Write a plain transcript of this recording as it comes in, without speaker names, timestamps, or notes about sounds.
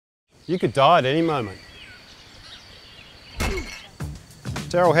You could die at any moment.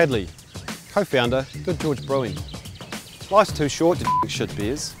 Daryl Hadley, co-founder, Good George Brewing. Life's too short to drink shit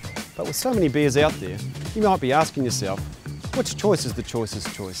beers, but with so many beers out there, you might be asking yourself, which choice is the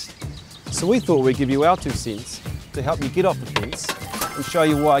choicest choice? So we thought we'd give you our 2 cents to help you get off the fence and show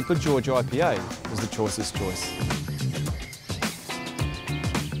you why Good George IPA is the choicest choice.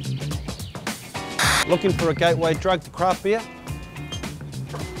 Looking for a gateway drug to craft beer?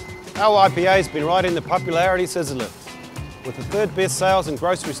 Our IPA has been riding the popularity scissor lift, with the 3rd best sales in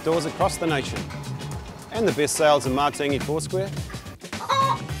grocery stores across the nation, and the best sales in Mark's Angie Foursquare.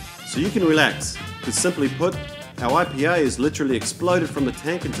 So you can relax, because simply put, our IPA has literally exploded from the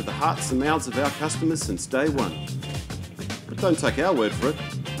tank into the hearts and mouths of our customers since day one. But don't take our word for it,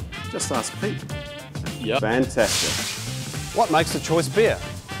 just ask Pete. Yep. Fantastic. What makes a choice beer?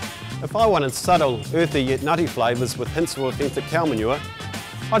 If I wanted subtle, earthy yet nutty flavours with hints of authentic cow manure,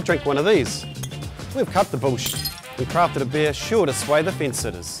 I'd drink one of these. We've cut the bullshit and crafted a beer sure to sway the fence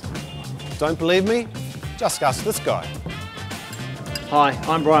sitters. Don't believe me? Just ask this guy. Hi,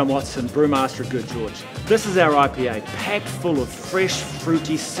 I'm Brian Watson, brewmaster at Good George. This is our IPA, packed full of fresh,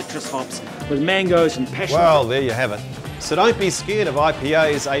 fruity citrus hops with mangoes and passion. Well, there you have it. So don't be scared of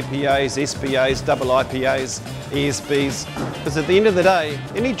IPAs, APAs, SPAs, double IPAs, ESBs, because at the end of the day,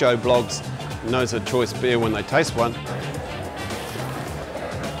 any Joe Blogs knows a choice beer when they taste one.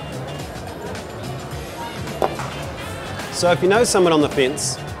 So if you know someone on the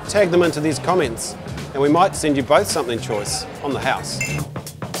fence, tag them into these comments and we might send you both something choice on the house.